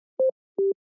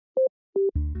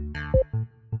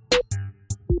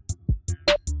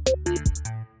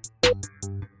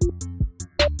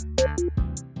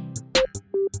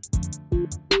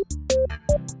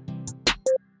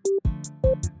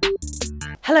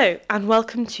Hello and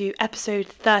welcome to episode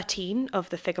 13 of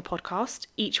the Figure podcast.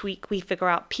 Each week we figure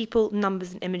out people,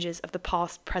 numbers and images of the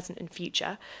past, present and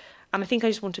future. And I think I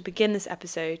just want to begin this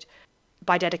episode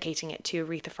by dedicating it to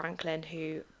Aretha Franklin,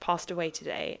 who passed away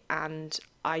today. And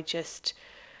I can't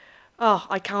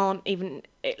even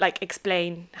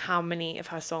explain how many of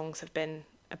her songs have been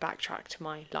a backtrack to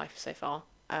my life so far.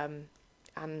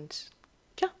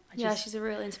 She's a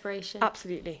real inspiration.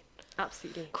 Absolutely.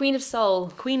 Queen of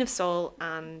Soul,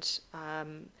 and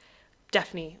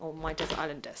definitely on my Desert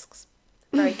Island discs.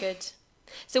 Very good.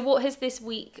 So what has this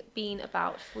week been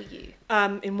about for you?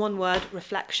 In one word,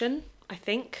 reflection, I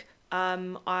think.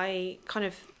 I kind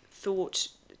of thought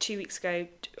 2 weweeks ago,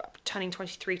 turning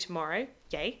 23 tomorrow.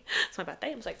 Yay. It's my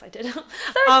birthday. I'm so excited. So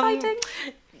exciting.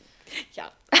 Yeah.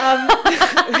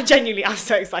 Genuinely, I'm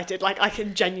so excited. Like, I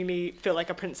can genuinely feel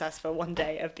like a princess for one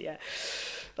day of the year.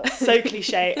 That's so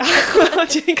cliche. Do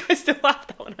you think I still have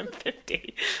that when I'm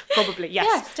 50? Probably, yes.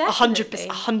 Yes, definitely.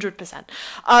 100%.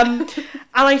 And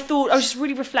I thought, I was just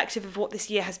really reflective of what this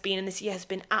year has been, and this year has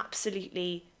been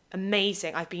absolutely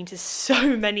amazing. I've been to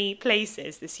so many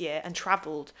places this year and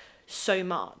travelled so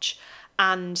much.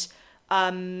 And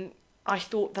I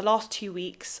thought the last 2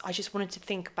 weeks, I just wanted to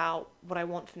think about what I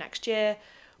want for next year,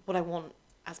 what I want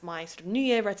as my sort of New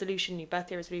Year resolution, new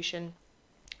birthday resolution.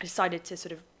 I decided to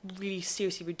sort of really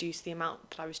seriously reduce the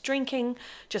amount that I was drinking,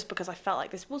 just because I felt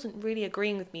like this wasn't really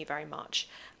agreeing with me very much.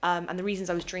 And the reasons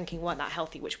I was drinking weren't that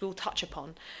healthy, which we'll touch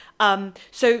upon.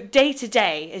 So day to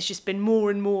day has just been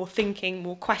more and more thinking,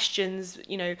 more questions,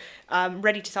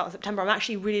 ready to start in September. I'm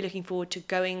actually really looking forward to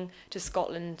going to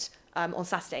Scotland on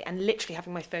Saturday and literally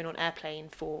having my phone on airplane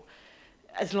for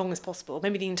as long as possible,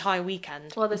 maybe the entire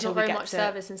weekend. Well, there's not very much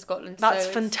service in Scotland. That's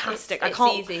so fantastic. It's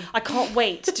easy. I can't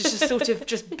wait to just sort of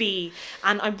just be.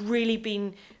 And I've really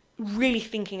been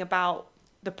thinking about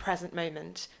the present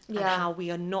moment and how we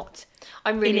are not.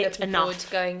 I'm really looking enough. forward to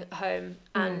going home,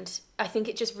 and I think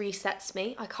it just resets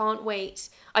me. I can't wait.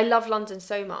 I love London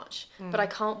so much, but I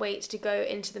can't wait to go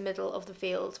into the middle of the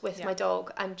field with my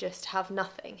dog and just have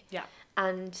nothing. Yeah.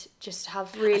 And just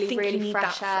have really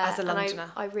fresh air. As a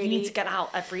Londoner, I really you need to get out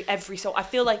every so. I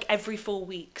feel like every 4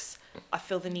 weeks, I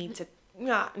feel the need to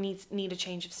need a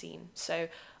change of scene. So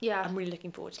I'm really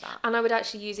looking forward to that. And I would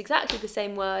actually use exactly the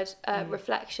same word,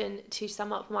 reflection, to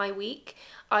sum up my week.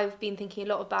 I've been thinking a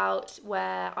lot about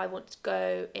where I want to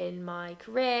go in my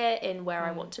career, in where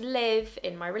I want to live,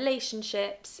 in my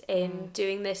relationships, in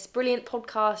doing this brilliant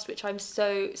podcast, which I'm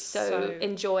so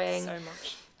enjoying. So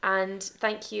much. And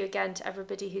thank you again to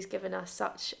everybody who's given us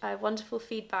such wonderful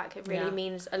feedback. It really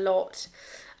means a lot.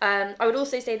 I would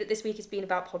also say that this week has been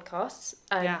about podcasts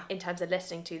in terms of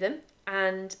listening to them.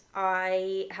 And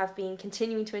I have been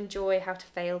continuing to enjoy How to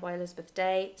Fail by Elizabeth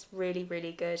Day. It's really,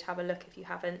 really good. Have a look if you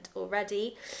haven't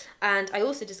already. And I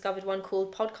also discovered one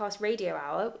called Podcast Radio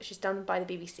Hour, which is done by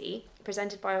the BBC,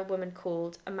 presented by a woman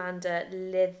called Amanda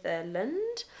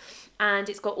Litherland. And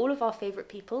it's got all of our favourite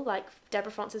people like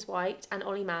Deborah Frances-White and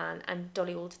Ollie Mann and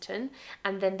Dolly Alderton.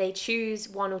 And then they choose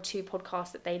 1 or 2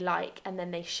 podcasts that they like, and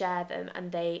then they share them,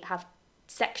 and they have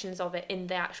sections of it in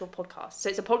the actual podcast. So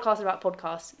it's a podcast about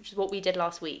podcasts, which is what we did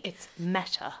last week. It's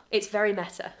meta. It's very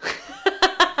meta.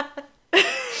 I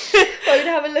would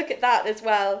have a look at that as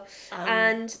well.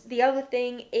 And the other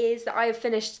thing is that I have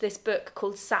finished this book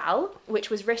called Sal, which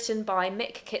was written by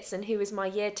Mick Kitson, who was my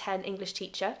year 10 English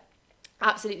teacher.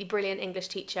 Absolutely brilliant English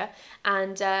teacher,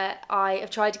 and I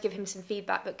have tried to give him some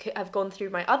feedback that have gone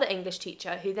through my other English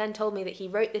teacher, who then told me that he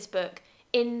wrote this book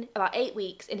in about 8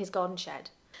 weeks in his garden shed.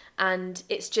 And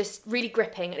it's just really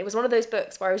gripping, and it was one of those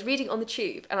books where I was reading on the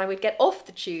tube, and I would get off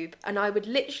the tube and I would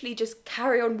literally just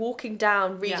carry on walking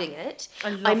down reading it.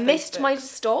 I missed my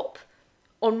stop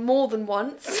on more than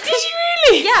once. Did you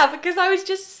really? Yeah, because I was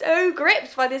just so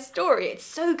gripped by this story. It's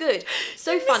so good,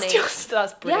 so funny.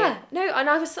 That's brilliant. Yeah, no, and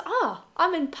I was,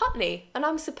 I'm in Putney, and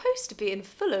I'm supposed to be in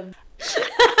Fulham.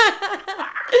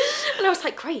 And I was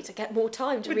like, great, I get more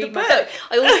time to read my book.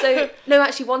 I also,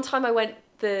 one time I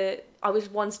was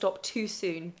one stop too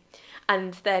soon.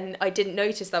 And then I didn't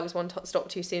notice that I was one stop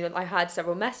too soon, and I had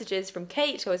several messages from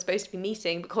Kate, who I was supposed to be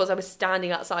meeting, because I was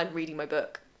standing outside reading my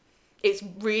book. It's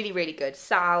really, really good.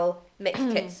 Sal, Mick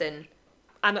Kitson.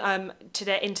 And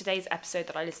in today's episode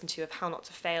that I listened to of How Not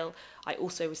to Fail, I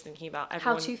also was thinking about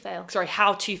everyone... How to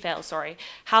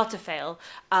fail.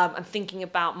 I'm thinking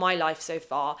about my life so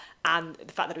far, and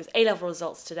the fact that it was A-level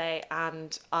results today,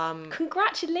 and...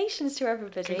 Congratulations to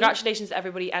everybody. Congratulations to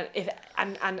everybody, and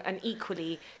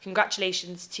equally,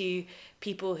 congratulations to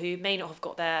people who may not have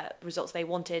got their results they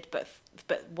wanted, but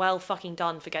well fucking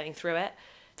done for getting through it.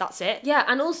 That's it. Yeah,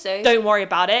 and also... Don't worry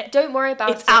about it. Don't worry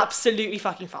about it. It's absolutely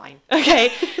fucking fine.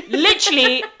 Okay?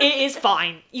 Literally, it is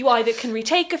fine. You either can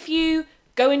retake a few,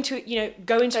 go into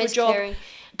a job, clearing.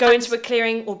 go into a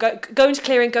clearing, or go into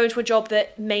clearing, go into a job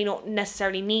that may not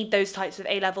necessarily need those types of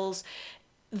A-levels.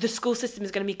 The school system is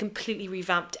going to be completely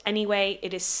revamped anyway.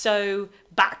 It is so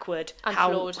backward and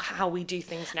flawed how we do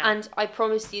things now. And I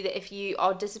promise you that if you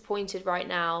are disappointed right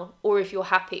now, or if you're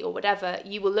happy or whatever,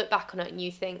 you will look back on it and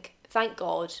you think, thank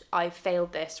God I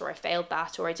failed this, or I failed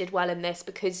that, or I did well in this,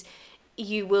 because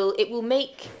it will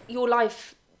make your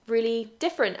life really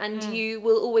different, and you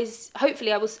will always,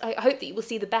 hopefully I hope that you will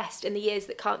see the best in the years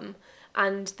that come,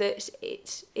 and that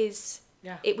it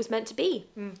was meant to be.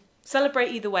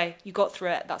 Celebrate either way. You got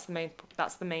through it. That's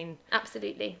the main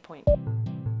absolutely point.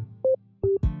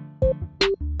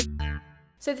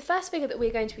 So the first figure that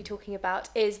we're going to be talking about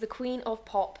is the Queen of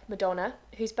Pop, Madonna,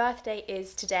 whose birthday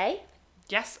is today.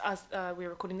 Yes, as we're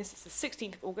recording this, it's the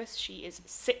 16th of August. She is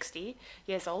 60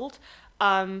 years old.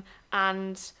 And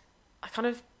I kind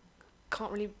of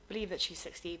can't really believe that she's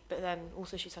 60, but then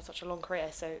also she's had such a long career,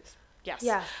 so yes.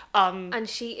 Yeah. And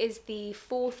she is the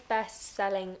 4th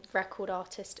best-selling record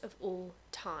artist of all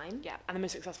time. Yeah, and the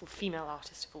most successful female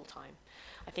artist of all time.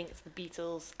 I think it's the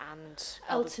Beatles and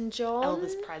Elton John,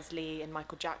 Elvis Presley and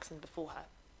Michael Jackson before her.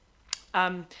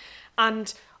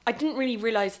 And I didn't really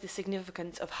realise the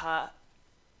significance of her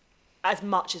as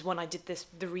much as when I did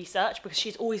the research, because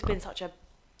she's always been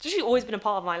a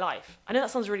part of my life. I know that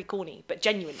sounds really corny, but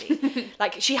genuinely,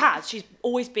 like she's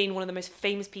always been one of the most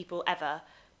famous people ever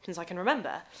since I can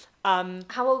remember.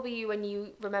 How old were you when you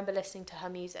remember listening to her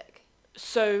music?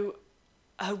 So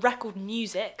her record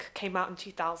Music came out in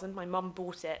 2000. My mum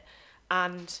bought it,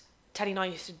 and Teddy and I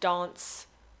used to dance,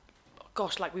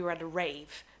 gosh, like we were at a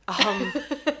rave,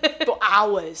 for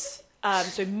hours.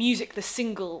 So Music, the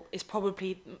single, is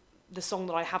probably the song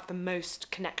that I have the most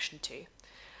connection to.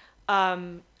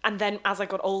 And then as I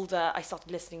got older, I started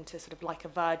listening to sort of Like a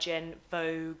Virgin,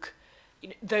 Vogue,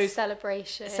 those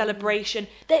Celebration.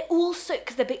 They're also,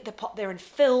 because they're in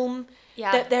film.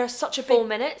 Yeah, they're such a 4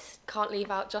 minutes. Can't leave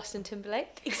out Justin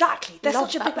Timberlake. Exactly, they're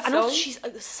love such a big, that and also song. she's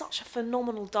such a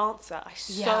phenomenal dancer. I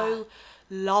so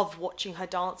love watching her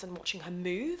dance and watching her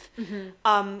move.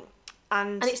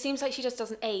 And it seems like she just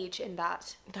doesn't age in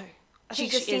that. No. She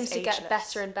just seems to get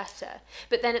better and better.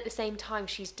 But then at the same time,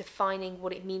 she's defining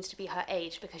what it means to be her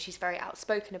age, because she's very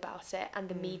outspoken about it, and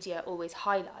the media always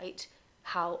highlight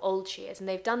how old she is. And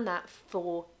they've done that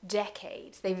for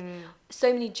decades. They've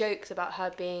so many jokes about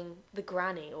her being the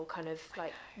granny, or kind of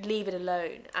like leave it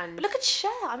alone. And but look at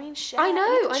Cher. I mean, Cher. I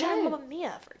know. Cher and Mamma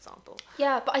Mia, for example.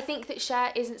 Yeah, but I think that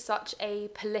Cher isn't such a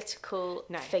political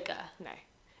figure. No.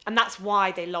 And that's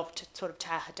why they love to sort of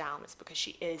tear her down. It's because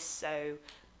she is so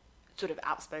sort of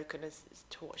outspoken as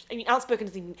to watch. I mean, outspoken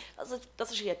is even, that's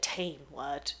actually a tame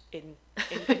word in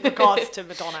regards to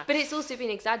Madonna. But it's also been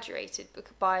exaggerated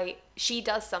by, she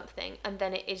does something and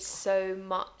then it is so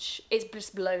much, it's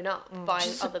just blown up by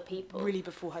other people. Really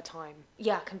before her time.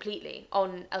 Yeah, completely.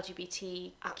 On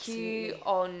LGBTQ, Absolutely.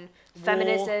 on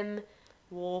feminism.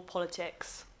 War,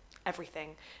 politics,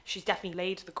 everything. She's definitely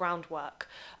laid the groundwork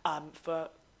for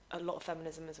a lot of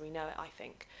feminism as we know it, I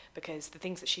think, because the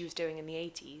things that she was doing in the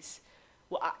 80s,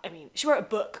 well, I mean, she wrote a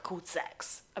book called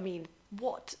Sex. I mean,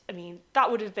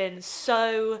 that would have been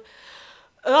so,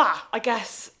 I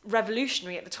guess,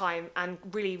 revolutionary at the time and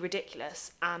really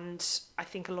ridiculous. And I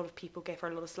think a lot of people gave her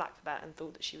a lot of slack for that and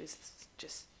thought that she was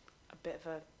just a bit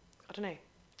of a, I don't know.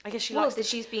 I guess she likes that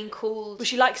she's being called. Well,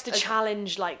 she likes to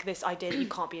challenge like this idea that you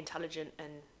can't be intelligent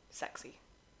and sexy.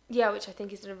 Yeah, which I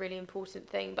think is a really important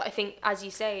thing. But I think, as you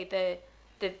say, the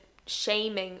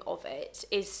shaming of it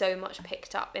is so much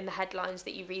picked up in the headlines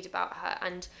that you read about her.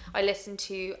 And I listened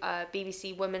to a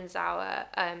BBC Women's Hour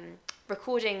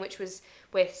recording, which was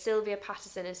with Sylvia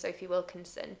Patterson and Sophie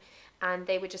Wilkinson, and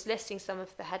they were just listing some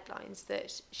of the headlines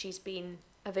that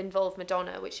have involved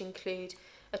Madonna, which include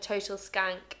a total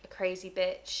skank, a crazy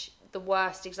bitch, the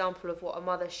worst example of what a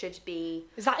mother should be.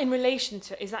 Is that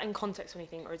is that in context or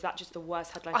anything, or is that just the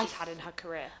worst headline she's had in her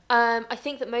career? I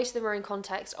think that most of them are in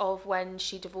context of when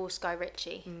she divorced Guy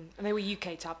Ritchie. And they were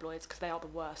UK tabloids, because they are the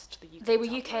worst, the UK They were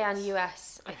tabloids. UK and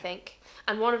US, I think.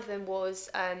 And one of them was,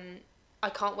 I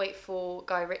can't wait for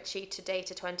Guy Ritchie to date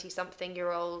a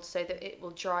 20-something-year-old so that it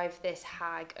will drive this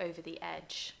hag over the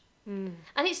edge. And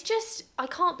it's just, I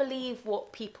can't believe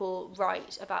what people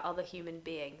write about other human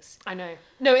beings. I know.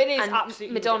 No, it is and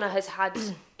absolutely Madonna ridiculous. has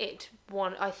had it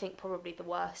one, I think, probably the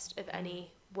worst of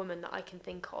any woman that I can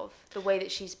think of. The way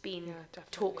that she's been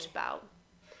talked about.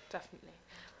 Definitely.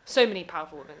 So many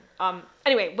powerful women.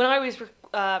 Anyway, when I was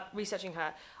researching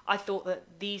her, I thought that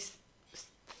these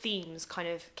themes kind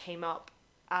of came up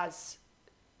as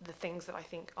the things that I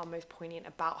think are most poignant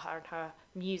about her and her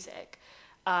music.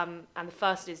 And the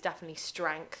first is definitely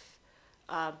strength,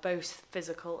 both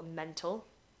physical and mental.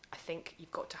 I think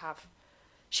you've got to have...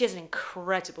 She has an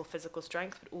incredible physical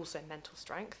strength, but also mental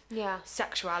strength. Yeah.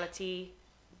 Sexuality,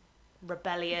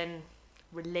 rebellion,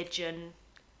 religion,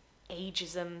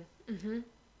 ageism,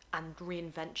 and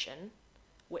reinvention,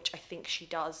 which I think she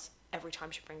does every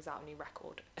time she brings out a new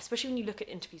record. Especially when you look at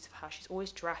interviews of her, she's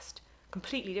always dressed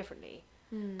completely differently.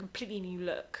 Completely new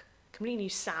look, completely new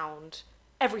sound.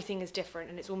 Everything is different,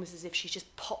 and it's almost as if she's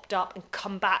just popped up and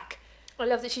come back. I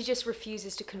love that she just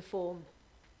refuses to conform.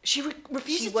 She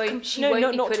refuses she won't, to... She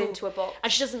won't be put into a box.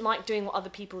 And she doesn't like doing what other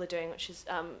people are doing, which is,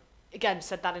 again,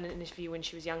 said that in an interview when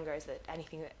she was younger, is that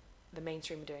anything that the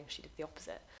mainstream are doing, she did the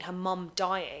opposite. Her mum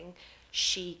dying,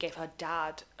 she gave her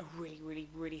dad a really, really,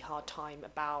 really hard time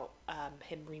about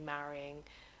him remarrying.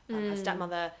 Her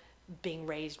stepmother being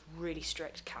raised really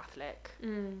strict Catholic,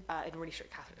 in a really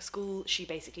strict Catholic school. She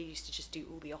basically used to just do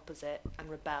all the opposite and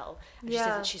rebel. And she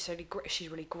says that she's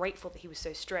really grateful that he was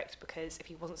so strict, because if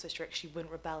he wasn't so strict, she wouldn't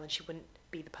rebel and she wouldn't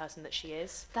be the person that she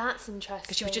is. That's interesting.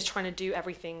 Because she was just trying to do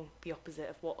everything the opposite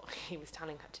of what he was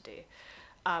telling her to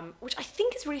do. Which I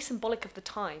think is really symbolic of the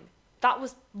time. That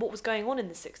was what was going on in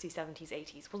the 60s, 70s,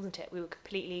 80s, wasn't it? We were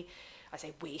completely... I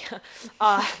say we,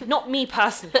 not me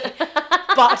personally,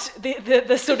 but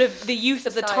the sort of the youth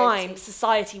of the time,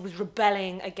 society was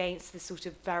rebelling against this sort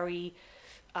of very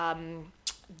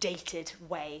dated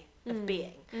way of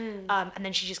being. And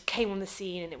then she just came on the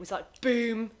scene and it was like,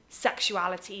 boom,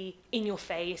 sexuality in your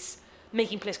face,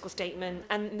 making political statement.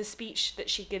 And in the speech that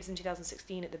she gives in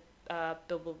 2016 at the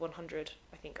Billboard 100,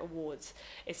 I think, awards,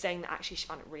 is saying that actually she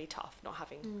found it really tough not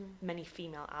having many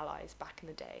female allies back in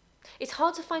the day. It's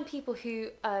hard to find people who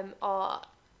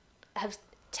have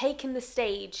taken the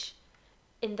stage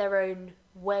in their own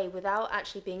way without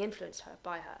actually being influenced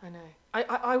by her. I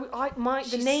know.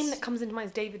 The name that comes into mind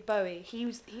is David Bowie.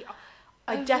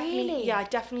 I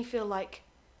definitely feel like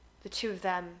the two of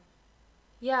them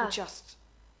were just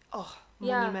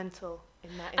monumental in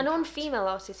their impact. And on female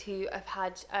artists who have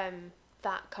had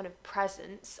that kind of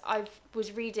presence, I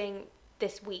was reading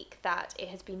this week that it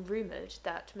has been rumoured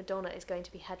that Madonna is going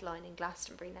to be headlining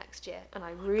Glastonbury next year, and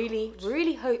I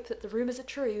really hope that the rumours are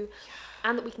true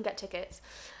and that we can get tickets.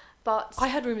 But I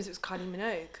heard rumours it was Kylie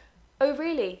Minogue. Oh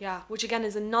really? Yeah, which again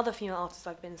is another female artist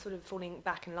I've been sort of falling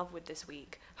back in love with this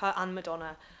week. Her and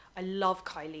Madonna. I love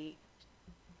Kylie.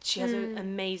 She has an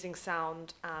amazing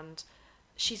sound, and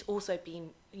she's also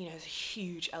been, has a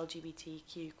huge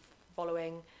LGBTQ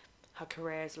following. Her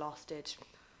career has lasted,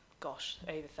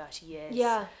 over 30 years.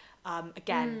 Yeah.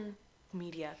 Again,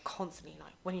 media constantly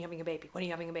like, when are you having a baby? When are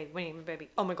you having a baby? When are you having a baby?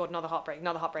 Oh my God, another heartbreak.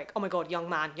 Oh my God, young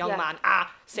man.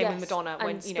 Same with Madonna.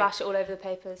 And splash it all over the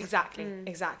papers.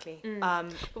 Exactly.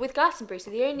 But with Glastonbury, so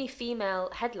the only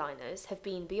female headliners have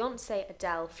been Beyonce,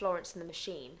 Adele, Florence and the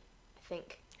Machine, I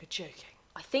think. You're joking.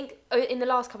 I think in the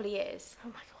last couple of years. Oh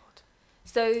my God.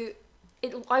 So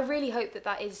I really hope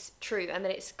that is true and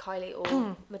that it's Kylie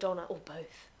or Madonna or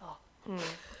both.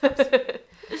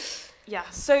 Yeah,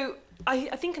 so I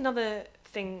think another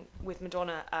thing with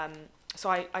Madonna, so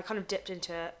I kind of dipped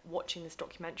into watching this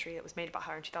documentary that was made about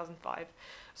her in 2005.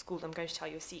 It's called I'm Going to Tell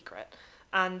You a Secret.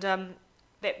 And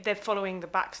they're following the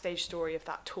backstage story of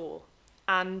that tour.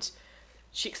 And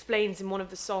she explains in one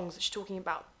of the songs that she's talking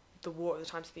about the war at the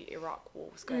time, so the Iraq war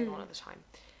was going on at the time.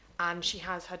 And she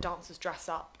has her dancers dress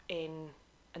up in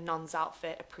a nun's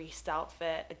outfit, a priest's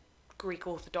outfit, a Greek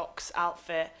Orthodox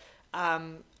outfit,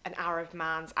 an Arab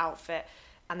man's outfit,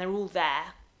 and they're all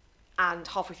there, and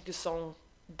halfway through the song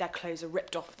their clothes are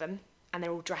ripped off them and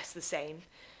they're all dressed the same,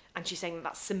 and she's saying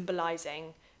that's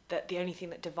symbolising that the only thing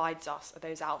that divides us are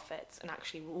those outfits, and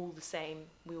actually we're all the same,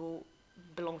 we all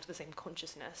belong to the same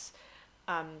consciousness.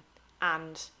 And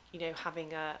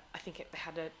having I think they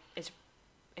had a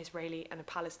Israeli and a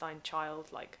Palestine child,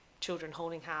 like children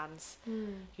holding hands,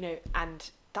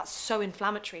 and that's so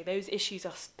inflammatory. Those issues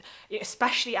are,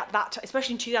 especially at that time,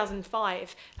 especially in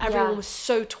 2005, everyone was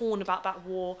so torn about that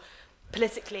war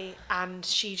politically, and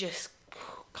she just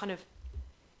kind of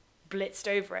blitzed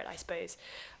over it, I suppose.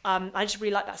 I just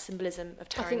really like that symbolism of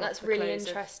tearing. I think that's really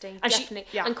interesting,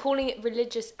 definitely. And calling it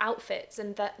religious outfits,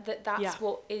 and that's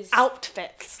what is...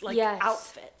 Outfits,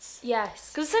 outfits.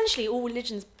 Yes. Because essentially all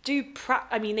religions do,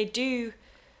 they do...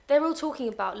 They're all talking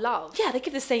about love. Yeah, they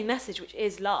give the same message, which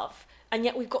is love. And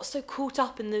yet we've got so caught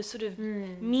up in those sort of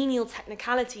menial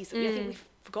technicalities that I think we've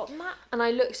forgotten that. And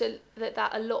I looked at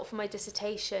that a lot for my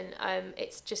dissertation.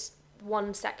 It's just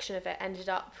one section of it ended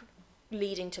up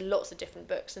leading to lots of different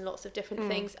books and lots of different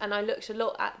things. And I looked a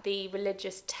lot at the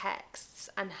religious texts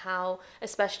and how,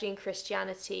 especially in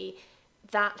Christianity,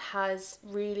 that has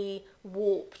really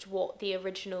warped what the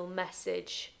original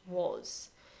message was.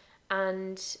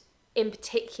 And in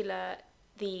particular,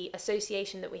 the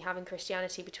association that we have in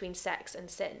Christianity between sex and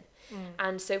sin.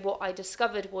 And so what I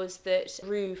discovered was that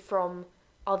grew from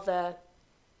other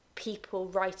people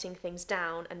writing things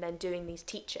down and then doing these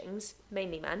teachings,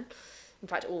 mainly men, in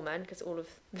fact all men, because all of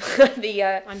the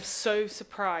I'm so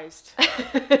surprised.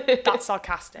 That's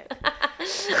sarcastic.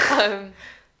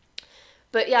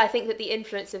 But yeah, I think that the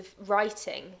influence of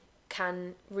writing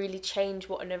can really change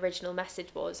what an original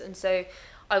message was. And so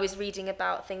I was reading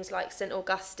about things like St.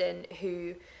 Augustine,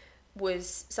 who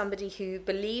was somebody who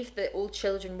believed that all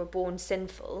children were born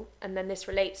sinful, and then this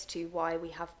relates to why we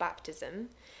have baptism.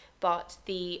 But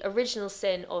the original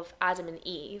sin of Adam and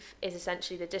Eve is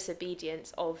essentially the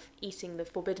disobedience of eating the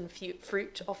forbidden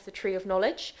fruit off the tree of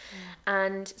knowledge.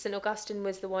 And St. Augustine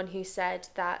was the one who said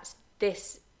that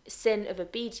this sin of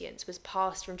obedience was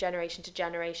passed from generation to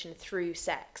generation through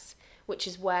sex, which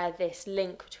is where this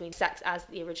link between sex as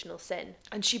the original sin.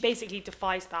 And she basically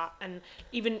defies that. And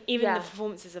even the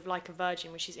performances of Like a Virgin,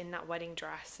 where she's in that wedding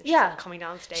dress and she's like coming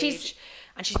down stage,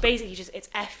 and she's basically just, it's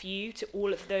F you to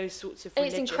all of those sorts of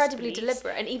religious it's incredibly beliefs.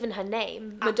 Deliberate. And even her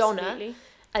name, Madonna, Absolutely.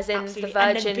 as in Absolutely. the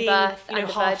virgin and being, birth you know, and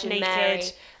the half Virgin naked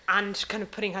Mary. and kind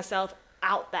of putting herself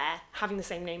out there, having the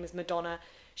same name as Madonna.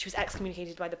 She was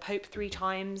excommunicated by the Pope 3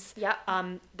 times. Yeah.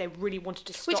 They really wanted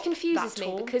to stop Which confuses that me,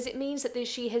 tour. because it means that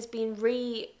she has been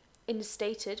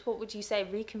reinstated. What would you say?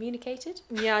 Recommunicated?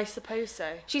 Yeah, I suppose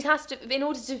so. She's has to, in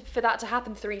order for that to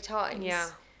happen 3 times. Yeah,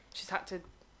 she's had to.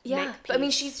 Yeah, make but I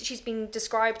mean, peace. she's been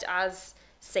described as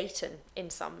Satan in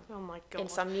some Oh my God. in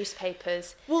some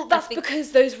newspapers. Well, that's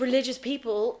because those religious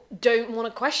people don't want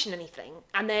to question anything,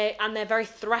 and they're very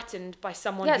threatened by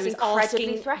someone who is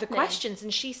asking the questions.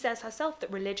 And she says herself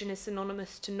that religion is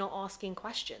synonymous to not asking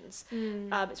questions.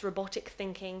 It's robotic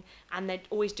thinking, and they're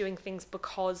always doing things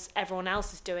because everyone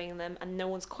else is doing them, and no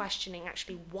one's questioning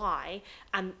actually why.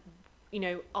 And you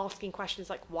know, asking questions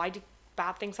like, why did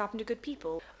bad things happen to good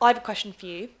people? I have a question for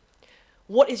you.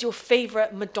 What is your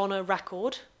favourite Madonna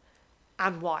record,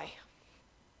 and why?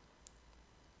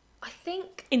 I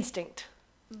think Instinct.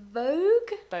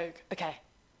 Vogue. Vogue. Okay.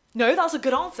 No, that's a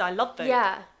good answer. I love Vogue.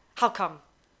 Yeah. How come?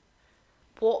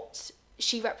 What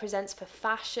she represents for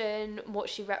fashion, what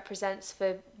she represents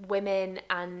for women,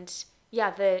 and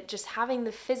the just having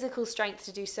the physical strength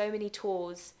to do so many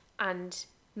tours and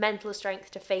mental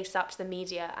strength to face up to the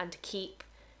media and to keep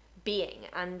being.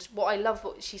 And what I love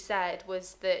what she said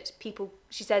was that people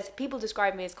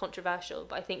describe me as controversial,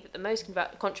 but I think that the most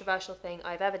controversial thing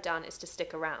I've ever done is to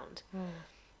stick around.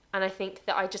 And I think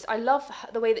that I love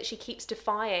the way that she keeps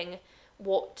defying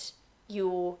what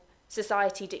your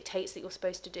society dictates that you're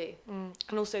supposed to do.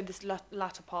 And also this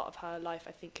latter part of her life,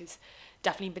 I think, has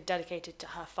definitely been dedicated to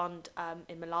her fund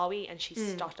in Malawi, and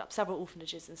she's started up several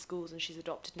orphanages and schools, and she's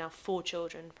adopted now 4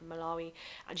 children from Malawi,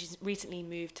 and she's recently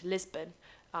moved to Lisbon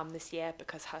this year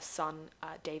because her son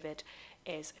David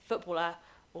is a footballer,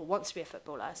 or wants to be a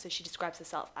footballer, so she describes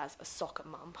herself as a soccer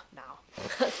mum now.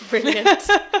 That's brilliant.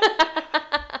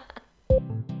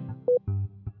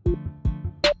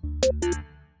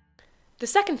 The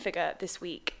second figure this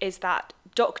week is that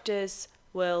doctors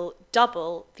will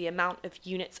double the amount of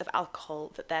units of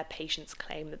alcohol that their patients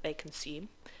claim that they consume,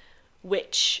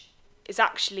 which is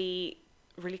actually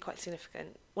really quite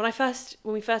significant. When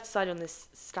we first decided on this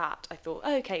stat, I thought,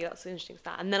 oh, okay, that's an interesting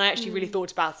stat. And then I actually really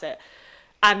thought about it.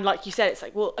 And like you said, it's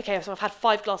like, well, okay, so I've had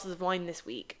 5 glasses of wine this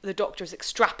week. The doctor is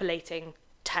extrapolating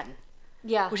 10.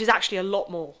 Yeah. Which is actually a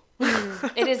lot more.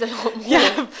 It is a lot more.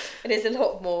 Yeah. It is a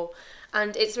lot more.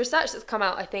 And it's research that's come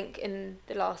out, I think, in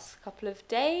the last couple of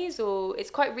days, or it's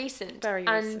quite recent. Very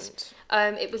recent.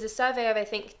 And it was a survey of, I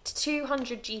think,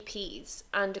 200 GPs,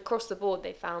 and across the board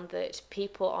they found that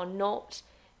people are not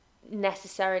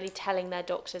necessarily telling their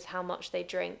doctors how much they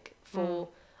drink for,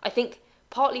 I think,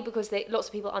 partly because lots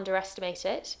of people underestimate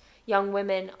it. Young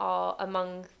women are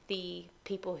among the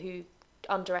people who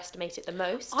underestimate it the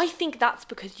most. I think that's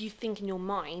because you think in your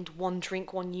mind, 1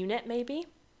 drink, 1 unit, maybe.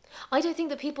 I don't think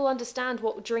that people understand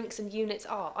what drinks and units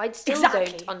are. I still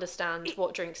don't understand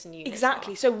what drinks and units are.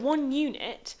 Exactly. So 1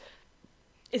 unit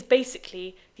is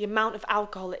basically the amount of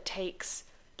alcohol it takes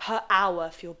per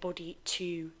hour for your body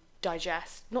to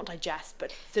digest. Not digest,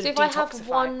 but to detoxify. So if I have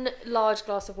 1 large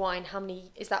glass of wine, how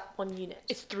many, is that 1 unit?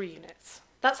 It's 3 units.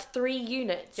 That's 3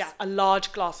 units? Yeah, a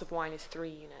large glass of wine is 3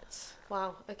 units.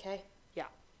 Wow, okay. Yeah.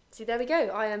 See, there we go.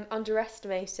 I am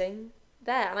underestimating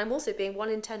there, and I'm also being 1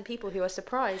 in 10 people who are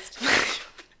surprised.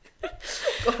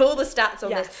 got all the stats on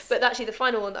Yes. this. But actually, the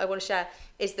final one that I want to share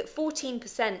is that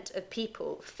 14% of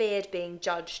people feared being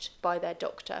judged by their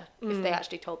doctor if they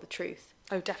actually told the truth.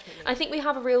 Oh, definitely. I think we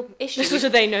have a real issue. Just so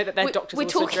they know that their doctors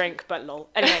also drink, but lol.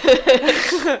 Anyway.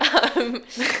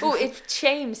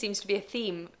 Shame seems to be a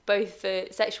theme, both for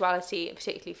sexuality, and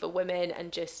particularly for women,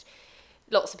 and just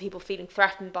lots of people feeling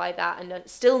threatened by that and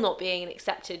still not being an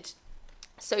accepted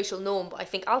social norm. But I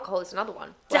think alcohol is another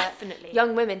one. Definitely.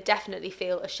 Young women definitely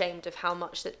feel ashamed of how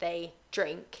much that they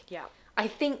drink. Yeah. I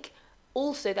think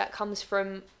also that comes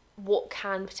from what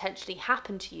can potentially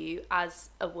happen to you as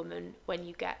a woman when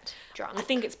you get drunk. I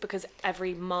think it's because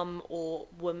every mum or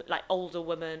woman, like older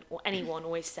woman or anyone,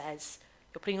 always says,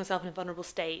 you're putting yourself in a vulnerable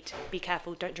state, be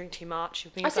careful, don't drink too much.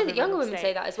 I say that younger women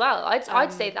say that as well.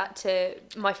 I'd say that to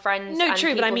my friends and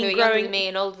people who are younger than me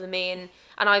and older than me, and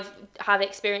I've had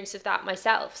experience of that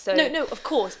myself. So No, of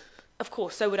course,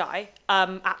 so would I.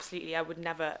 Absolutely, I would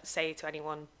never say to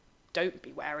anyone, don't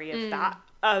be wary of that.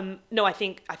 No, I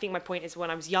think my point is,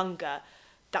 when I was younger,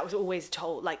 that was always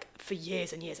told, like, for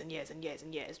years and years and years and years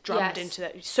and years, drummed into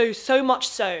that. So much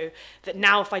so that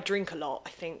now if I drink a lot, I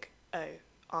think, oh,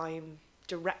 I'm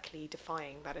directly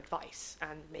defying that advice,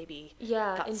 and maybe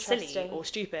that's silly or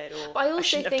stupid, or but I also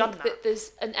shouldn't think have done that.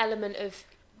 there's an element of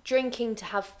drinking to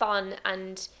have fun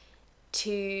and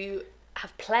to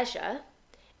have pleasure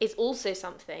is also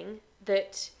something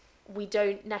that we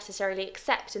don't necessarily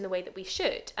accept in the way that we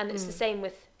should. And it's the same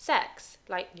with sex.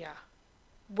 Like,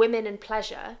 women and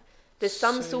pleasure, there's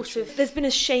some sort of... There's been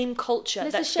a shame culture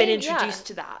that's been introduced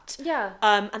to that. Yeah.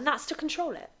 And that's to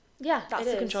control it. Yeah,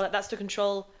 That's to control it. That's to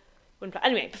control...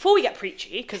 Anyway, before we get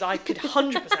preachy, because I could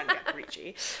 100% get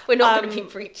preachy. We're not going to be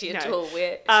preachy at all.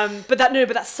 But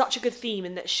that's such a good theme,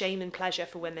 in that shame and pleasure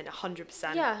for women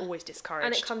 100% always discouraged.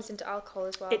 And it comes into alcohol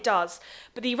as well. It does.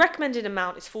 But the recommended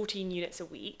amount is 14 units a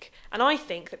week. And I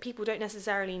think that people don't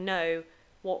necessarily know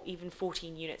what even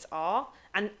 14 units are.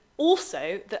 And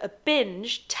also that a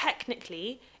binge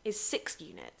technically is 6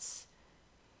 units.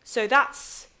 So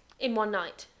that's... in one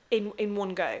night. In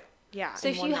one go. Yeah. So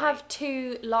if you have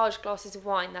 2 large glasses of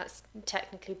wine, that's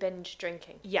technically binge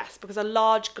drinking. Yes, because a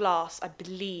large glass, I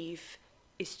believe,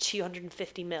 is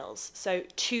 250 mils. So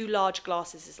 2 large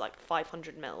glasses is like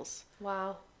 500 mils.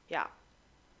 Wow. Yeah.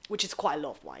 Which is quite a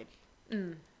lot of wine.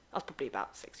 That's probably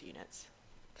about 6 units.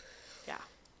 Yeah.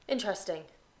 Interesting.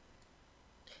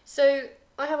 So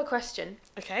I have a question.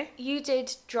 Okay. You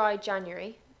did dry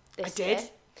January this year. I did.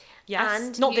 Yes,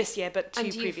 and not this year, but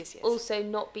 2 previous years. Also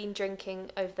not been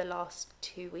drinking over the last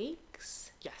 2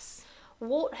 weeks. Yes.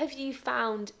 What have you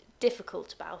found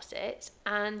difficult about it,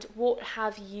 and what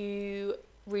have you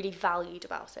really valued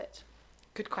about it?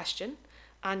 Good question.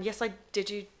 And yes, I did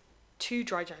do 2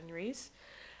 dry Januaries.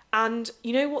 And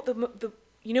you know what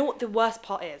the worst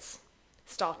part is?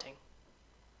 Starting.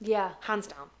 Yeah. Hands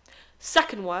down.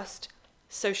 Second worst,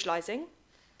 socialising.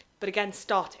 But again,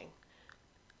 starting.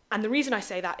 And the reason I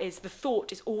say that is the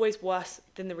thought is always worse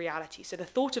than the reality. So the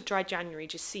thought of dry January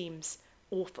just seems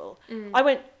awful. I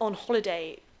went on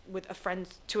holiday with a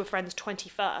friend's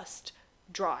 21st,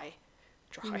 dry,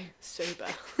 sober.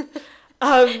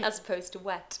 As opposed to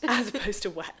wet.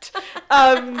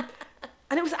 And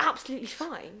it was absolutely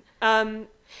fine.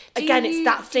 Again, it's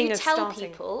that thing of starting. Do you tell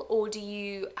people, or do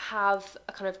you have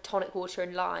a kind of tonic water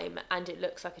and lime and it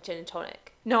looks like a gin and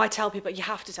tonic? No, I tell people. You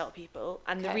have to tell people.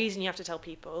 And the reason you have to tell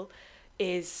people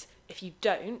is if you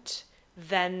don't,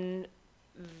 then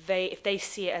if they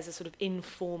see it as a sort of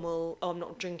informal, oh, I'm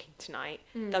not drinking tonight,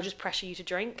 they'll just pressure you to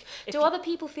drink. Do other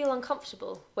people feel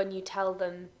uncomfortable when you tell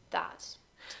them that?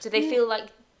 Do they feel like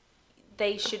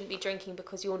they shouldn't be drinking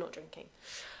because you're not drinking?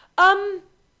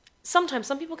 Sometimes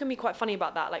some people can be quite funny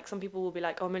about that. Like, some people will be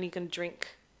like, oh, I'm only going to drink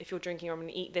if you're drinking, or I'm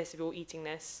going to eat this if you're eating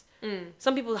this.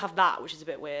 Some people have that, which is a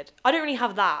bit weird. I don't really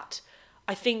have that.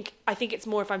 I think it's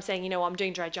more if I'm saying, I'm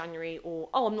doing dry January, or,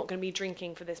 oh, I'm not going to be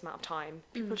drinking for this amount of time.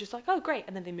 People are just like, oh, great.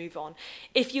 And then they move on.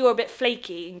 If you're a bit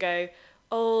flaky and go,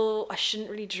 oh, I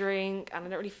shouldn't really drink and I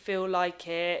don't really feel like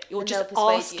it, you're just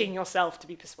asking yourself to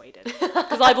be persuaded.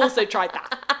 Because I've also tried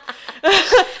that.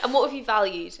 And what have you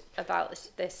valued about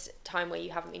this time where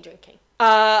you haven't been drinking?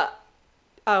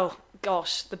 Oh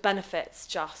gosh, the benefits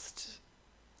just,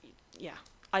 yeah.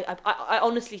 I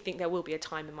honestly think there will be a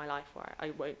time in my life where I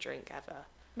won't drink ever.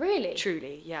 Really?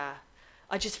 Truly, yeah.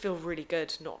 I just feel really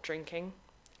good not drinking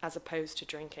as opposed to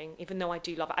drinking, even though I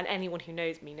do love it. And anyone who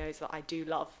knows me knows that I do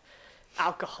love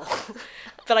alcohol.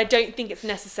 But I don't think it's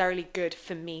necessarily good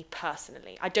for me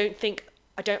personally.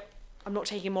 I'm not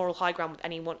taking moral high ground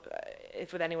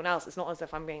with anyone else. It's not as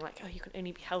if I'm being like, oh, you can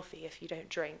only be healthy if you don't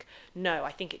drink. No,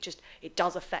 I think it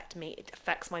does affect me. It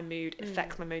affects my mood. It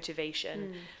affects my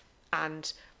motivation.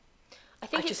 and I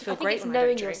think just feel great it's when I don't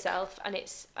knowing drink. yourself, and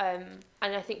it's and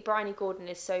I think Bryony Gordon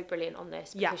is so brilliant on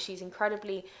this because she's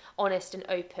incredibly honest and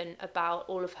open about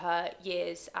all of her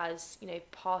years as, you know,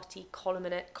 party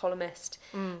columnist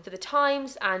for the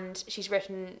Times, and she's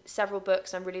written several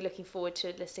books. I'm really looking forward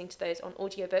to listening to those on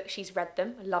audiobook. She's read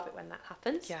them. I love it when that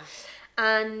happens. Yeah.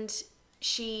 And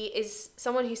she is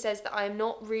someone who says that I am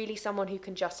not really someone who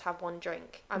can just have one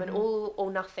drink. I'm an all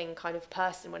or nothing kind of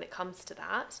person when it comes to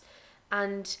that.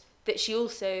 And that she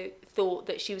also thought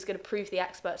that she was going to prove the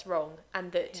experts wrong,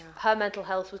 and that her mental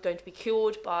health was going to be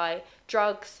cured by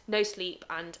drugs, no sleep,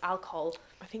 and alcohol.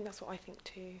 I think that's what I think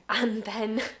too. And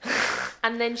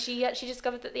then she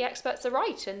discovered that the experts are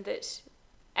right, and that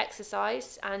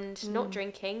exercise and not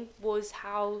drinking was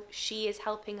how she is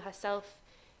helping herself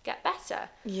get better.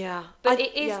 Yeah. But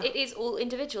it is all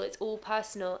individual, it's all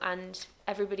personal, and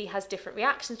everybody has different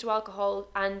reactions to alcohol.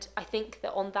 And I think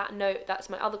that on that note, that's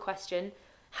my other question.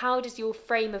 How does your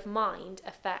frame of mind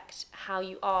affect how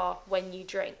you are when you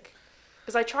drink?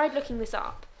 Because I tried looking this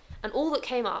up, and all that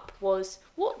came up was,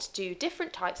 what do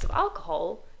different types of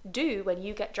alcohol do when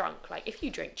you get drunk? Like, if you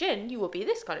drink gin, you will be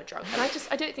this kind of drunk. And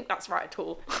I don't think that's right at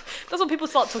all. That's what people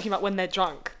start talking about when they're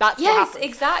drunk. That's what yes, happens.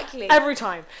 Exactly. Every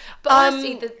time. But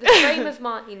honestly, the frame of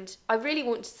mind, I really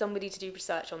want somebody to do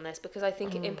research on this because I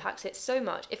think it impacts it so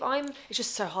much. It's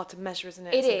just so hard to measure, isn't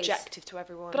it? It's subjective to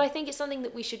everyone. But I think it's something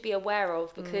that we should be aware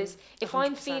of, because if 100%.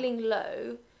 I'm feeling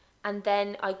low and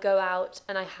then I go out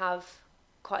and I have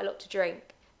quite a lot to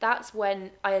drink, that's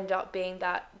when I end up being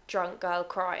that drunk girl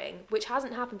crying, which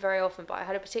hasn't happened very often, but I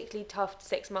had a particularly tough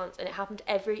 6 months, and it happened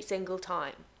every single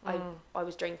time I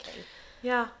was drinking.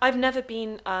 Yeah, I've never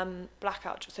been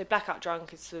blackout. So blackout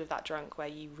drunk is sort of that drunk where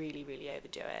you really, really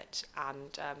overdo it,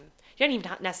 and you don't even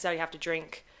necessarily have to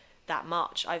drink that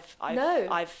much. I've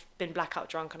been blackout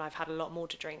drunk, and I've had a lot more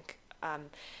to drink.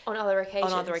 On other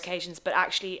occasions. But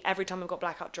actually, every time I've got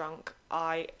blackout drunk,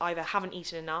 I either haven't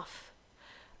eaten enough,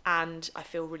 and I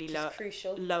feel really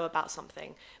low about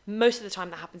something. Most of the time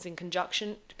that happens in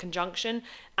conjunction,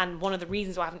 and one of the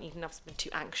reasons why I haven't eaten enough has been too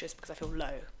anxious because I feel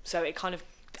low. So it kind of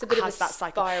has that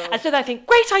cycle. And so then I think,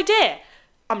 great idea,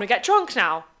 I'm going to get drunk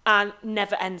now, and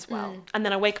never ends well. And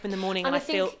then I wake up in the morning and I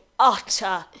feel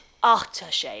utter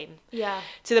shame. Yeah.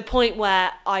 To the point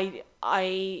where I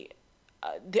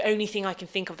the only thing I can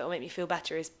think of that will make me feel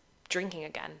better is drinking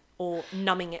again or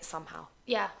numbing it somehow.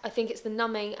 Yeah, I think it's the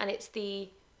numbing and it's the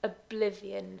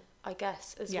oblivion, I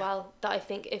guess, as well, that I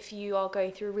think if you are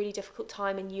going through a really difficult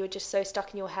time and you're just so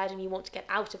stuck in your head and you want to get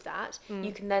out of that,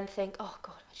 you can then think, oh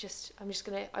God,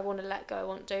 I want to let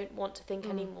go, don't want to think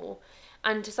anymore.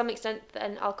 And to some extent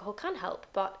then alcohol can help,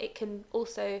 but it can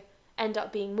also end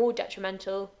up being more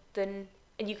detrimental and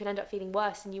you can end up feeling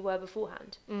worse than you were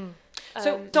beforehand.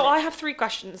 So I have 3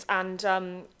 questions,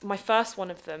 and my first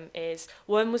one of them is,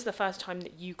 when was the first time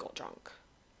that you got drunk?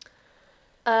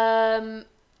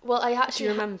 Well, I actually...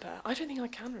 Do you remember? I don't think I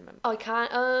can remember. I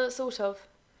can, sort of.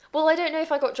 Well, I don't know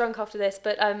if I got drunk after this,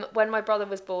 but when my brother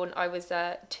was born, I was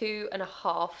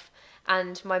 2.5,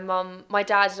 and my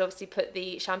dad had obviously put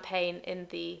the champagne in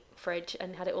the fridge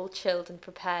and had it all chilled and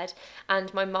prepared,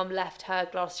 and my mum left her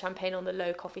glass of champagne on the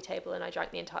low coffee table, and I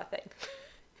drank the entire thing.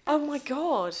 Oh my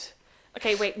God.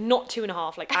 Okay, wait, not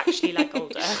 2.5, like actually like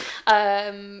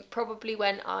older. Probably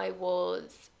when I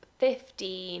was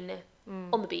 15...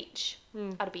 on the beach,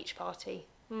 at a beach party,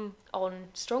 on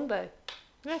Strongbow.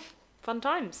 Yeah, fun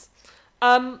times.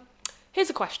 Here's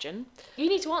a question. You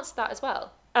need to answer that as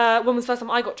well. When was the first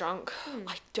time I got drunk?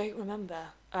 I don't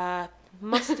remember.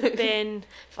 Must have been...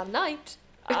 Fun night.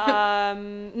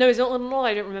 No, it's not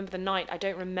I don't remember the night. I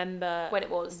don't remember... When it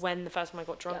was. When the first time I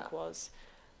got drunk was.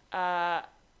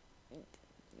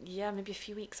 Maybe a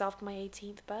few weeks after my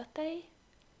 18th birthday.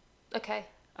 Okay.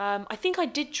 I think I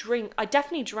did drink. I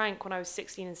definitely drank when I was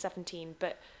 16 and 17,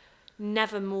 but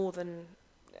never more than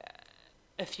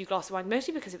a few glasses of wine,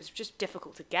 mostly because it was just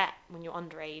difficult to get when you're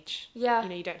underage. Yeah. You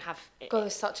know, you don't have... God, it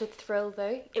was such a thrill,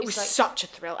 though. It was like... such a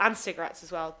thrill. And cigarettes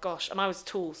as well. Gosh. And I was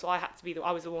tall, so I had to be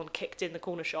I was the one kicked in the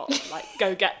corner shop, like,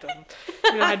 go get them.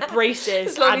 You know, I had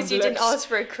braces. As long as you didn't ask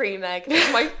for a cream egg.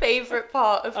 That's my favourite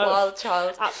part of Wild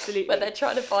Child. Absolutely. Where they're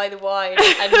trying to buy the wine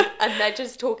and they're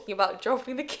just talking about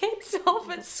dropping the kids off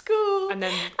at school. And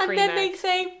then they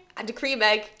say, and a cream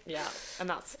egg. Yeah. And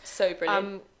that's... so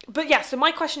brilliant. But yeah, so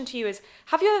my question to you is,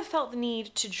 have you ever felt the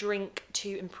need to drink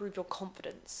to improve your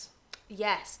confidence?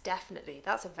 Yes, definitely.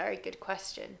 That's a very good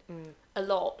question. A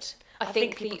lot. I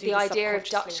think think the idea of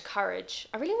Dutch courage,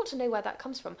 I really want to know where that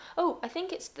comes from. Oh, I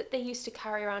think it's that they used to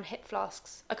carry around hip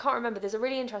flasks. I can't remember. There's a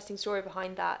really interesting story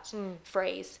behind that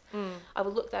phrase. I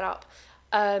will look that up.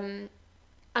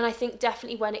 And I think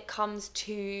definitely when it comes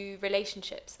to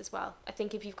relationships as well, I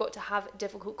think if you've got to have a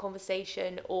difficult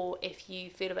conversation, or if you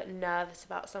feel a bit nervous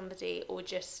about somebody, or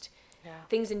just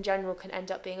things in general, can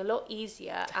end up being a lot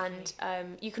easier. Definitely.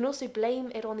 And you can also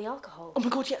blame it on the alcohol. Oh my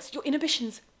God, yes, your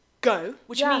inhibitions go,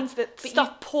 which means that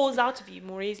stuff pours out of you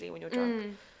more easily when you're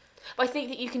drunk. But I think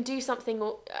that you can do something,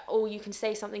 or you can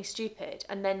say something stupid,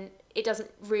 and then it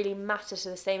doesn't really matter to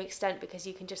the same extent, because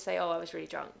you can just say, oh, I was really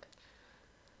drunk.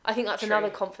 I think that's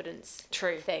another confidence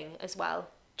thing as well.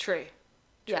 True.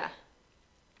 Yeah.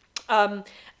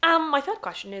 My third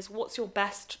question is, what's your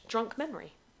best drunk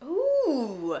memory?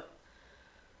 Ooh.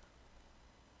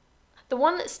 The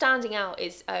one that's standing out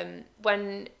is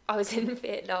when I was in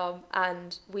Vietnam,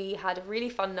 and we had a really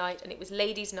fun night, and it was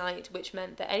ladies' night, which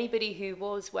meant that anybody who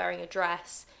was wearing a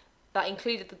dress, that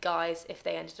included the guys if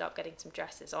they ended up getting some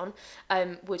dresses on,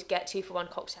 would get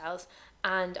 2-for-1 cocktails.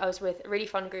 And I was with a really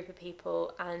fun group of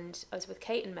people, and I was with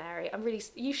Kate and Mary.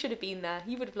 You should have been there.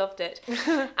 You would have loved it.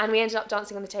 And we ended up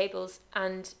dancing on the tables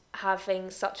and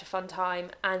having such a fun time.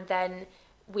 And then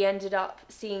we ended up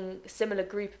seeing a similar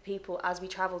group of people as we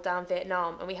travelled down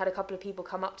Vietnam, and we had a couple of people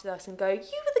come up to us and go, "You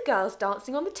were the girls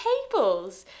dancing on the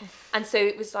tables." And so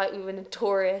it was like we were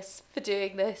notorious for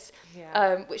doing this,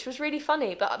 which was really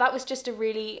funny. But that was just a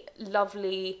really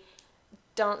lovely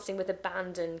dancing with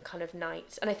abandon kind of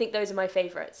night. And I think those are my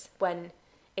favourites, when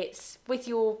it's with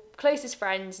your closest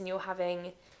friends and you're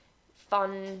having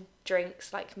fun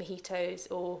drinks like mojitos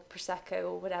or prosecco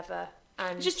or whatever.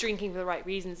 And it's just drinking for the right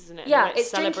reasons, isn't it? Yeah,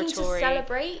 it's drinking to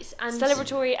celebrate. And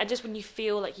just when you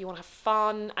feel like you want to have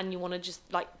fun and you want to just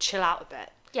like chill out a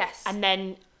bit. Yes. And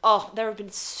then, there have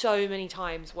been so many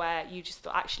times where you just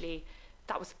thought, actually,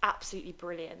 that was absolutely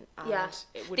brilliant. And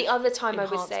the other time I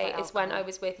would say is when I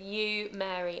was with you,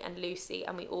 Mary and Lucy,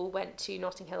 and we all went to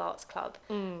Notting Hill Arts Club,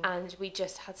 and we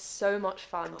just had so much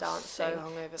fun dancing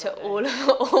to all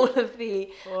of the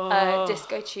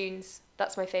disco tunes.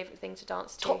 That's my favourite thing to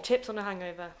dance to. Top tips on a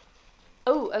hangover.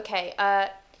 Oh, okay.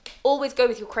 Always go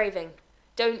with your craving.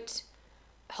 Don't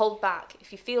hold back.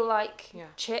 If you feel like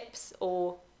chips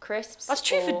or crisps. That's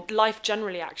true for life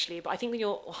generally, actually. But I think when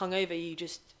you're hungover, you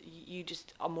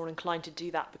just are more inclined to do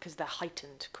that because they're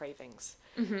heightened cravings.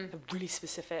 Mm-hmm. They're really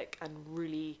specific and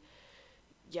really,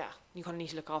 you kind of need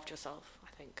to look after yourself,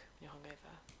 I think, when you're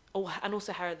hungover. Oh, and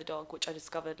also hair of the dog, which I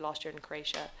discovered last year in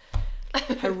Croatia.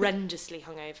 Horrendously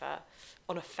hungover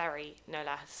on a ferry, no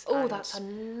less. Oh, that's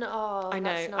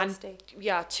nasty.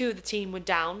 And 2 of the team were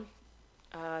down,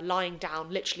 lying down,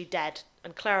 literally dead,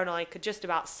 and Claire and I could just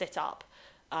about sit up,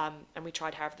 and we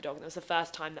tried hair of the dog, and it was the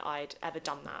first time that I'd ever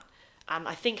done that. And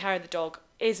I think hair of the dog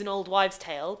is an old wives'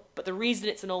 tale, but the reason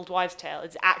it's an old wives' tale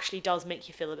is it actually does make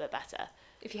you feel a bit better.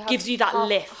 If you have gives you that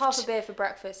lift. Half a beer for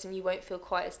breakfast, and you won't feel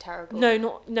quite as terrible.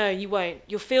 No, you won't.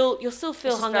 You'll still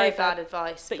feel hungover. Very bad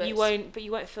advice, but you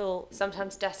won't feel.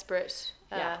 Sometimes desperate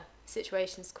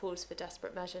situations calls for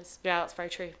desperate measures. Yeah, that's very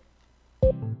true.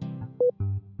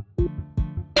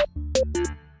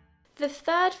 The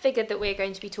third figure that we're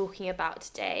going to be talking about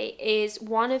today is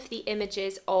one of the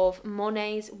images of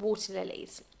Monet's water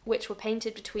lilies, which were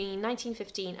painted between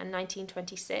 1915 and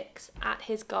 1926 at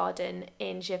his garden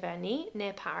in Giverny,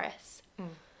 near Paris.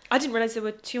 I didn't realise there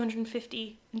were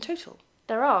 250 in total.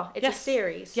 There are. It's a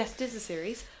series. Yes, it is a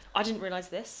series. I didn't realise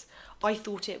this. I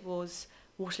thought it was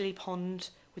Water Lily Pond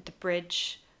with the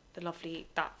bridge, the lovely...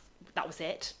 That was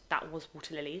it. That was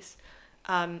Water Lilies,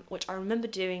 which I remember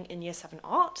doing in Year 7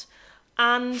 art.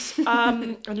 And I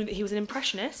knew that he was an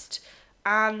impressionist,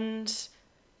 and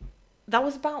that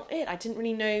was about it. I didn't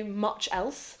really know much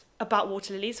else about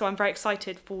water lilies, so I'm very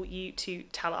excited for you to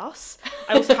tell us.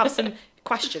 I also have some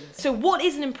questions. So what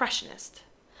is an impressionist?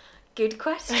 Good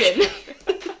question.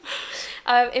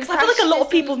 I feel like a lot of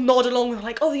people nod along with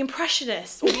like, oh, the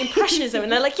impressionists or the impressionism,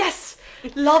 and they're like, yes,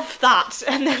 love that.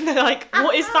 And then they're like,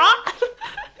 what is that?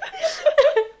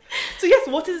 So yes,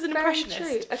 what is an impressionist?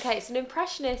 Very true. Okay, so an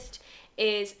impressionist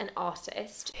is an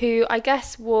artist who I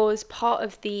guess was part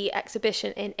of the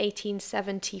exhibition in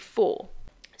 1874.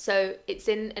 So it's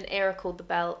in an era called the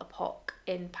Belle Epoque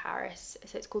in Paris.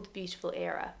 So it's called the Beautiful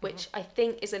Era, which I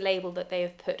think is a label that they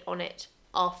have put on it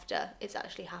after it's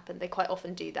actually happened. They quite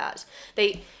often do that.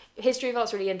 History of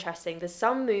art's really interesting. There's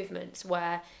some movements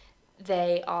where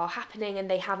they are happening and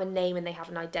they have a name and they have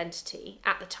an identity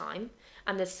at the time,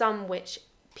 and there's some which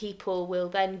people will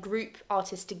then group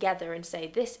artists together and say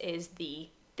this is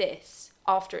this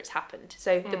after it's happened.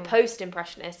 So the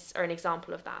post-impressionists are an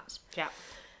example of that. Yeah.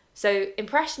 So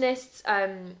impressionists,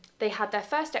 they had their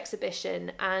first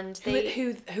exhibition, and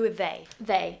who are they?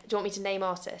 They. Do you want me to name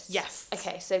artists? Yes.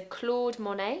 Okay, so Claude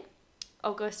Monet,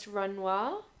 Auguste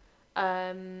Renoir,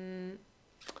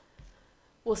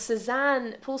 Well,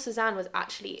 Paul Cézanne was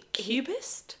actually...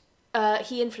 Cubist?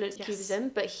 He influenced Cubism,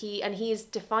 but he is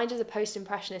defined as a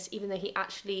post-impressionist, even though he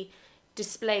actually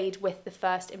displayed with the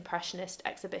first Impressionist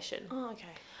exhibition. Oh, okay.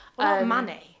 What about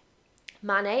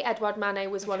Manet? Edouard Manet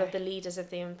was one of the leaders of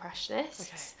the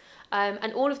Impressionists.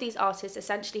 And all of these artists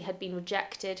essentially had been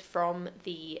rejected from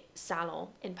the Salon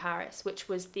in Paris, which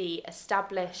was the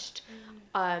established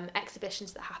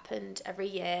exhibitions that happened every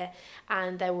year.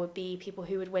 And there would be people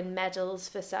who would win medals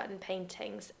for certain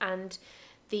paintings. And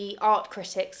the art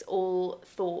critics all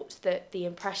thought that the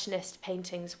Impressionist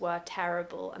paintings were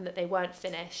terrible and that they weren't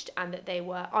finished and that they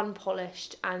were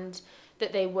unpolished and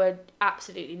that they were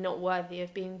absolutely not worthy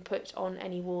of being put on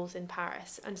any walls in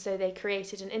Paris. And so they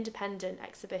created an independent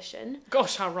exhibition.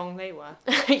 Gosh, how wrong they were.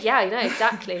 Yeah, I know,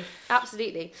 exactly.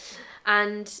 Absolutely.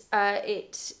 And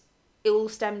it all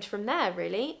stemmed from there,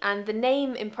 really. And the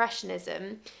name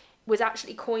Impressionism was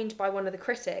actually coined by one of the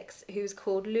critics who's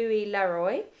called Louis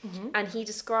Leroy, and he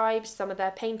described some of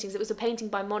their paintings. It was a painting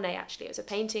by Monet, actually. It was a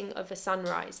painting of a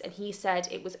sunrise, and he said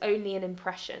it was only an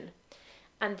impression.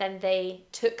 And then they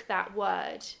took that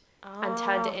word and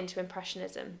turned it into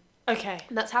Impressionism. Okay.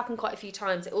 And that's happened quite a few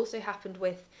times. It also happened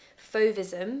with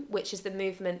Fauvism, which is the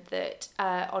movement that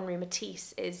Henri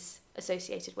Matisse is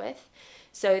associated with.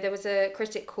 So there was a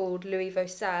critic called Louis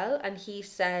Vaucel, and he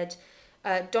said,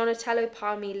 Donatello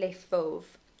parmi les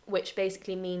fauves, which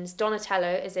basically means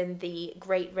Donatello is in the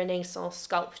great Renaissance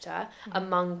sculptor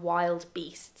among wild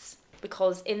beasts.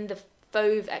 Because in the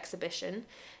Fauve exhibition,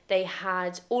 they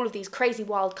had all of these crazy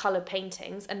wild coloured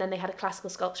paintings, and then they had a classical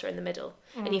sculpture in the middle.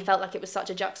 And he felt like it was such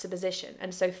a juxtaposition.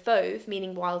 And so Fauve,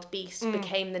 meaning wild beast,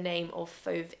 became the name of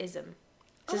Fauvism.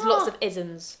 So there's lots of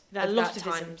isms. There are a lot of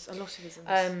isms.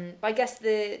 But I guess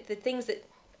the things that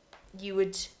you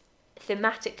would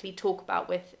thematically talk about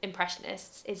with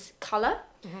Impressionists is colour,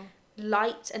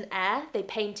 light and air. They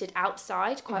painted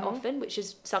outside quite often, which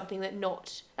is something that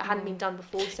hadn't been done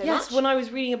before so much. Yes, when I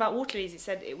was reading about Water Lilies, it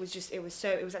said it was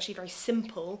actually very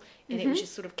simple, and it was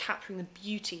just sort of capturing the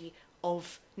beauty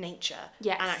of nature.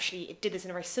 Yes. And actually it did this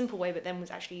in a very simple way, but then was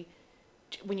actually,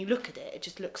 when you look at it, it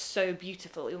just looks so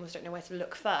beautiful. You almost don't know where to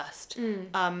look first.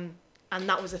 And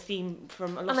that was a theme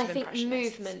from a lot of Impressionists. And I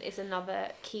think movement is another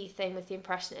key thing with the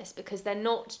Impressionists, because they're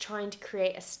not trying to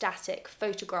create a static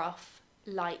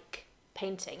photograph-like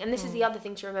painting. And this is the other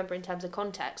thing to remember in terms of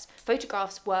context.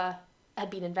 Photographs had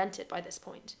been invented by this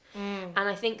point. And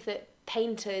I think that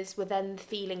painters were then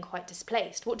feeling quite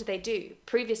displaced. What do they do?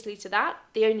 Previously to that,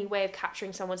 the only way of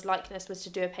capturing someone's likeness was to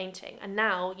do a painting. And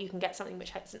now you can get something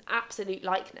which has an absolute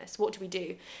likeness. What do we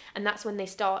do? And that's when they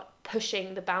start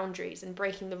pushing the boundaries and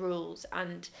breaking the rules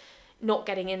and not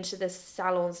getting into the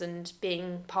salons and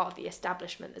being part of the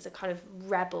establishment. There's a kind of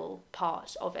rebel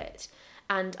part of it.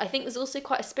 And I think there's also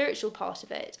quite a spiritual part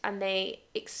of it. And they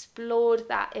explored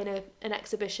that in an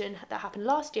exhibition that happened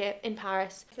last year in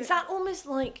Paris. Is that almost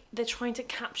like they're trying to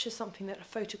capture something that a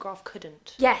photograph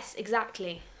couldn't? Yes,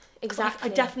 exactly. Exactly.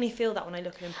 I definitely feel that when I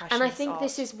look at Impressionist And I think art.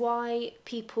 this is why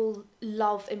people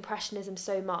love Impressionism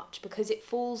so much, because it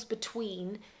falls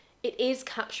between... It is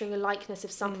capturing a likeness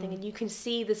of something, and you can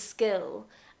see the skill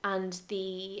and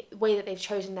the way that they've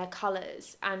chosen their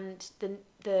colours and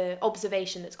the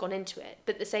observation that's gone into it.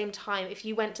 But at the same time, if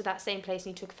you went to that same place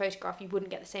and you took a photograph, you wouldn't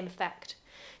get the same effect.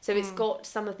 So it's got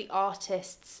some of the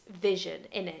artist's vision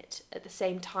in it at the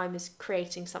same time as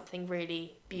creating something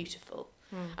really beautiful.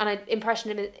 And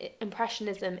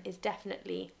Impressionism is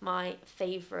definitely my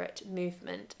favourite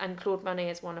movement, and Claude Monet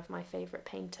is one of my favourite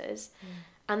painters.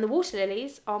 And the Water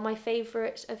Lilies are my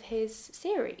favourite of his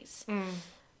series.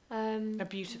 They're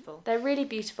beautiful. They're really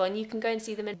beautiful, and you can go and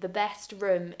see them in the best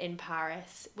room in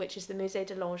Paris, which is the Musée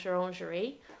de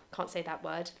l'Orangerie. Can't say that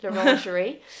word,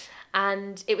 l'Orangerie.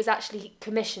 And it was actually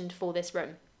commissioned for this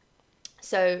room.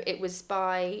 So it was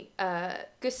by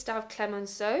Gustave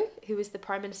Clemenceau, who was the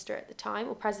Prime Minister at the time,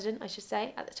 or President, I should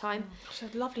say, at the time. So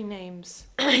lovely names.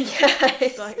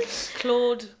 Yes. Like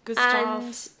Claude, Gustave, And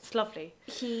it's lovely.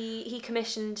 He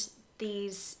commissioned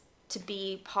these to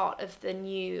be part of the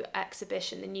new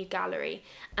exhibition, the new gallery,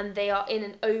 and they are in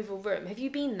an oval room. Have you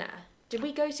been there? Did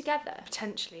we go together?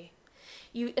 Potentially.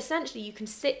 You can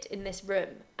sit in this room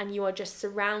and you are just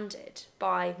surrounded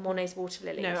by Monet's Water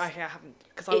Lilies. No, I haven't,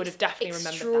 because I would have definitely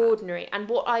remembered that. Extraordinary. And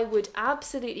what I would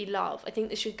absolutely love, I think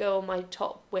this should go on my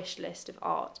top wish list of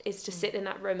art, is to sit in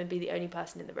that room and be the only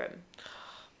person in the room.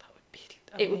 That would be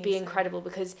amazing. It would be incredible,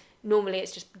 because normally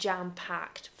it's just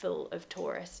jam-packed full of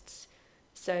tourists.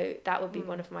 So that would be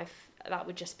one of my... That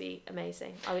would just be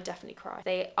amazing. I would definitely cry.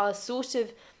 They are sort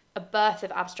of a birth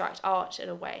of abstract art in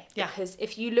a way. Yeah. Because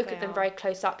if you look at them very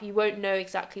close up, you won't know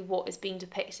exactly what is being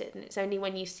depicted, and it's only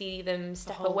when you see them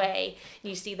step away,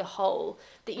 you see the whole,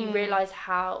 that you realise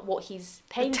what he's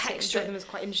painting. The texture of them is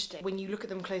quite interesting. When you look at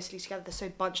them closely together, they're so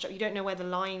bunched up. You don't know where the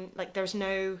line, like there's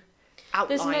no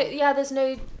outline.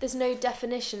 There's no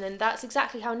definition, and that's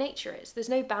exactly how nature is. There's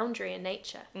no boundary in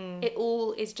nature. It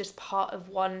all is just part of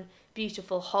one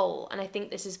beautiful whole, and I think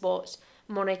this is what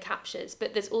Monet captures.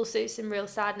 But there's also some real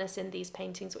sadness in these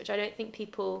paintings, which I don't think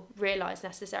people realise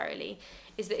necessarily,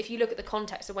 is that if you look at the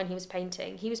context of when he was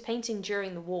painting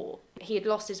during the war. He had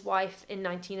lost his wife in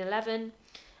 1911,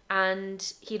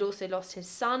 and he'd also lost his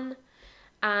son,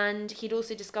 and he'd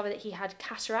also discovered that he had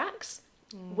cataracts,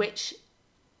 which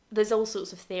there's all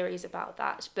sorts of theories about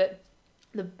that, but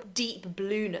the deep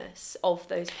blueness of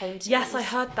those paintings... Yes, I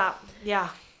heard that, yeah.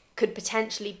 ...could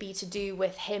potentially be to do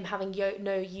with him having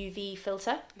no UV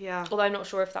filter. Yeah. Although I'm not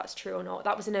sure if that's true or not.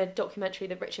 That was in a documentary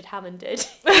that Richard Hammond did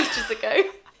ages ago.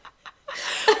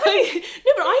 No,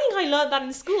 but I think I learned that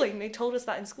in school. They told us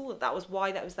that in school, that was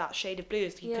why that was that shade of blue,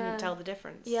 is he couldn't tell the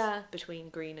difference between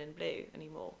green and blue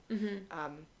anymore.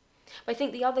 I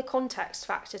think the other context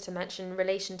factor to mention in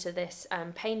relation to this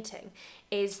painting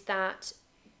is that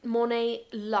Monet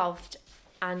loved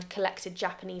and collected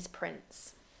Japanese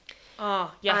prints.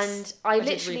 Ah, yes. And I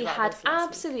literally had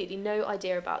absolutely no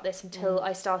idea about this until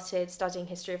I started studying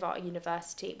history of art at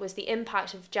university, was the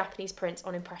impact of Japanese prints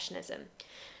on Impressionism.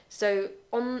 So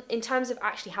in terms of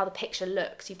actually how the picture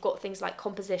looks, you've got things like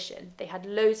composition. They had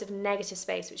loads of negative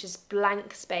space, which is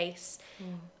blank space,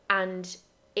 and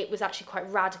it was actually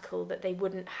quite radical that they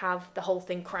wouldn't have the whole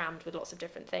thing crammed with lots of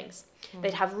different things.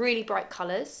 They'd have really bright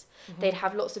colours. They'd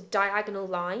have lots of diagonal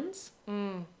lines.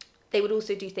 They would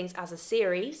also do things as a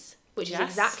series, which is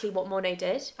exactly what Monet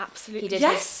did. Absolutely. He did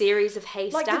his series of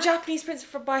haystacks. Like the Japanese prints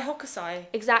by Hokusai.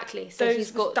 Exactly. So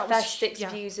he's got 36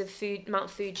 views of Mount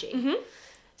Fuji.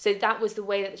 So that was the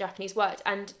way that the Japanese worked.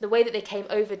 And the way that they came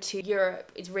over to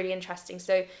Europe is really interesting.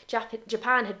 So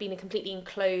Japan had been a completely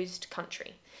enclosed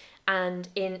country. And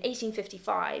in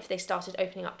 1855, they started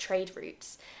opening up trade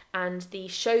routes. And the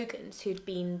shoguns, who'd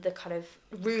been the kind of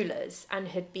rulers and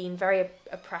had been very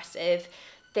oppressive,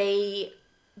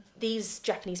 these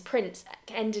Japanese prints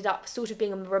ended up sort of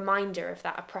being a reminder of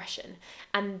that oppression.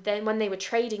 And then when they were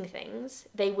trading things,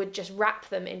 they would just wrap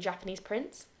them in Japanese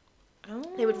prints. Oh.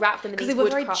 They would wrap them in these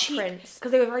woodcut prints.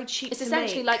 Because they were very cheap. It's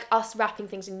essentially like us wrapping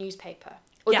things in newspaper.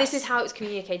 Or this is how it was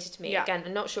communicated to me. Yeah. Again,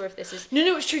 I'm not sure if this is...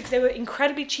 No, it's true, because they were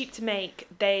incredibly cheap to make.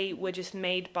 They were just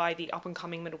made by the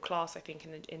up-and-coming middle class, I think,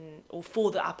 or for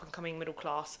the up-and-coming middle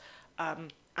class,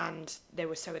 and they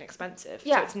were so inexpensive.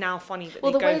 Yeah. So it's now funny that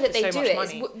they go for so much money. Well, the way that they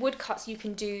do it is woodcuts you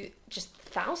can do just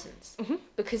thousands,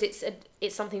 because it's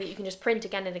something that you can just print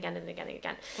again and again and again and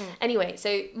again. Anyway,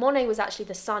 so Monet was actually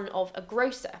the son of a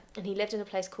grocer, and he lived in a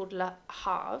place called Le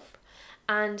Havre.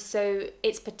 And so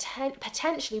it's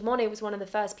potentially Monet was one of the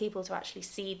first people to actually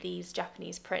see these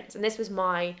Japanese prints. And this was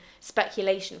my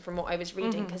speculation from what I was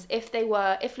reading, because if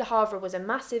Le Havre was a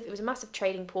massive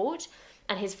trading port,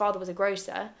 and his father was a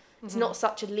grocer, it's not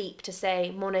such a leap to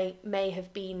say Monet may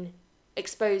have been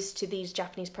exposed to these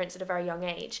Japanese prints at a very young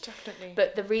age. Definitely.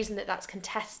 But the reason that that's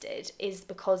contested is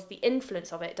because the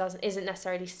influence of it isn't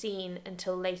necessarily seen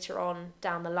until later on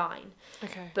down the line.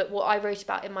 Okay. But what I wrote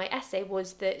about in my essay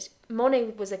was that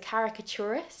Monet was a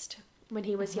caricaturist when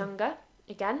he was younger.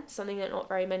 Again, something that not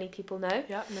very many people know.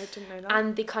 Yeah, no, didn't know that.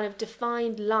 And the kind of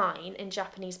defined line in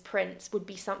Japanese prints would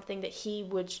be something that he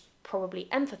would probably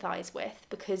empathise with,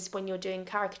 because when you're doing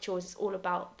caricatures, it's all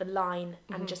about the line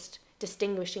and just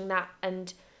distinguishing that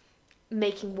and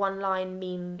making one line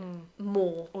mean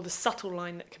more. Or the subtle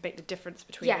line that could make the difference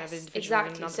between an individual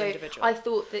and another individual. I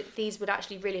thought that these would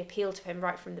actually really appeal to him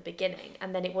right from the beginning,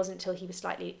 and then it wasn't until he was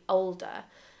slightly older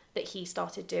that he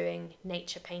started doing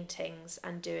nature paintings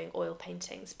and doing oil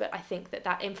paintings. But I think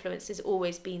that influence has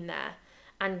always been there,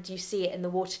 and you see it in the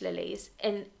water lilies,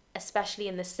 and especially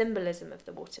in the symbolism of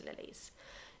the water lilies.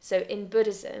 So in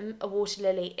Buddhism, a water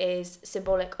lily is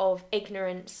symbolic of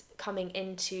ignorance coming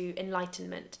into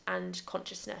enlightenment and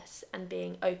consciousness and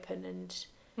being open,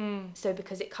 and so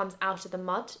because it comes out of the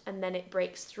mud and then it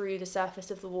breaks through the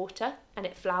surface of the water and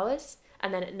it flowers,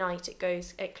 and then at night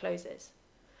it closes.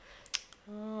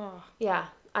 Oh. Yeah,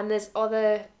 and there's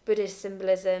other Buddhist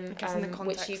symbolism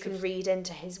which you can read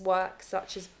into his work,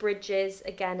 such as bridges.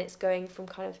 Again, it's going from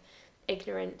kind of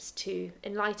ignorance to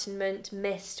enlightenment.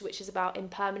 Mist, which is about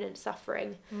impermanent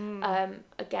suffering.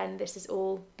 Again, this is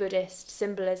all Buddhist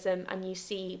symbolism, and you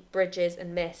see bridges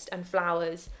and mist and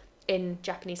flowers in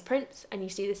Japanese prints, and you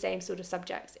see the same sort of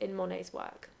subjects in Monet's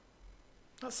work.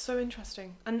 That's so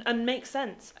interesting and makes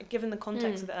sense given the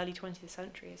context of the early 20th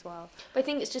century as well. But I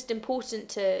think it's just important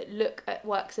to look at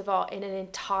works of art in an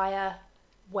entire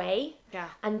way. Yeah.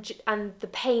 And the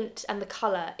paint and the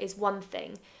colour is one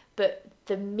thing, but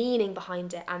the meaning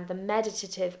behind it and the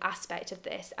meditative aspect of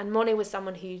this. And Monet was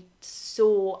someone who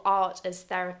saw art as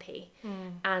therapy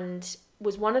and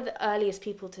was one of the earliest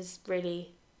people to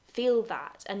really feel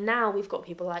that. And now we've got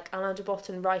people like Alain de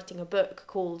Botton writing a book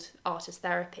called Art as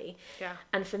Therapy. Yeah.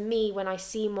 And for me, when I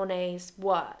see Monet's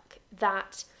work,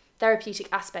 that therapeutic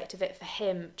aspect of it for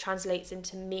him translates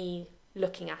into me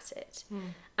looking at it.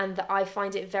 And that I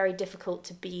find it very difficult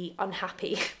to be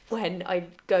unhappy when I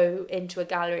go into a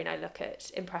gallery and I look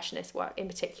at Impressionist work, in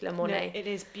particular Monet. No,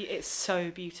 it's so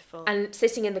beautiful. And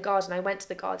sitting in the garden, I went to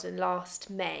the garden last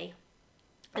May,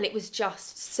 and it was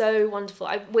just so wonderful.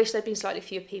 I wish there'd been slightly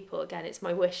fewer people. Again, it's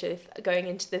my wish of going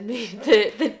into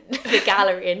the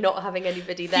gallery and not having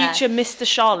anybody there. Future Mr.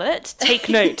 Charlotte, take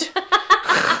note.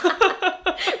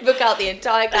 Book out the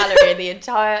entire gallery and the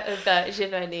entire of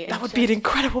Giverny. That would be an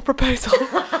incredible proposal.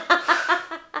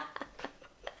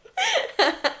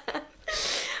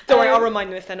 Don't worry, I'll remind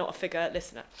them if they're not a figure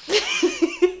listener.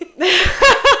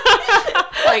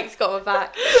 Thanks, got my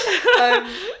back.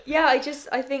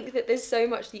 I think that there's so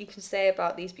much that you can say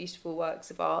about these beautiful works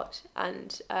of art,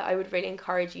 and I would really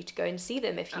encourage you to go and see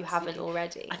them if you haven't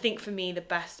already. I think for me the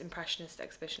best Impressionist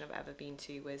exhibition I've ever been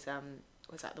to was at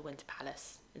the Winter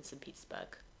Palace in St.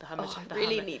 Petersburg. I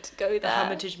really need to go there. The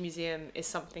Hermitage Museum is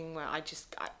something where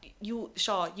you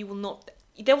will not.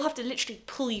 They'll have to literally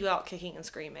pull you out kicking and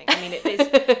screaming. I mean, it is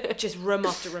just room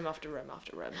after room after room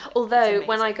after room. Although,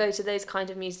 when I go to those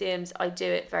kind of museums, I do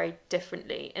it very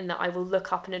differently in that I will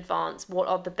look up in advance what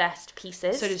are the best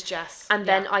pieces. So does Jess. And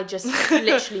then I just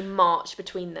literally march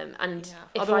between them. And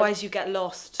otherwise you get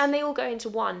lost. And they all go into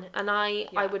one. And I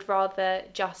would rather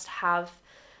just have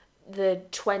the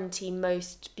 20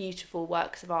 most beautiful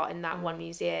works of art in that one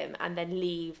museum and then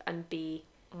leave and be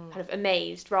kind of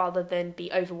amazed rather than be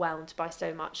overwhelmed by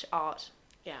so much art.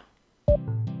 Yeah.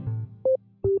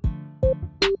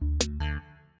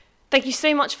 Thank you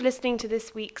so much for listening to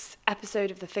this week's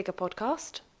episode of the Figure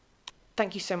Podcast.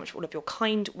 Thank you so much for all of your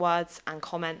kind words and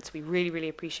comments. We really, really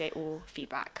appreciate all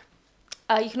feedback.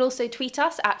 You can also tweet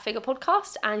us at Figure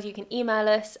Podcast, and you can email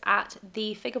us at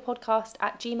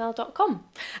thefiguropodcast@gmail.com.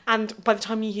 And by the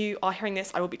time you are hearing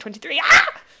this, I will be 23.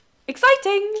 Ah!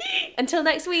 Exciting! Until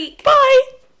next week. Bye!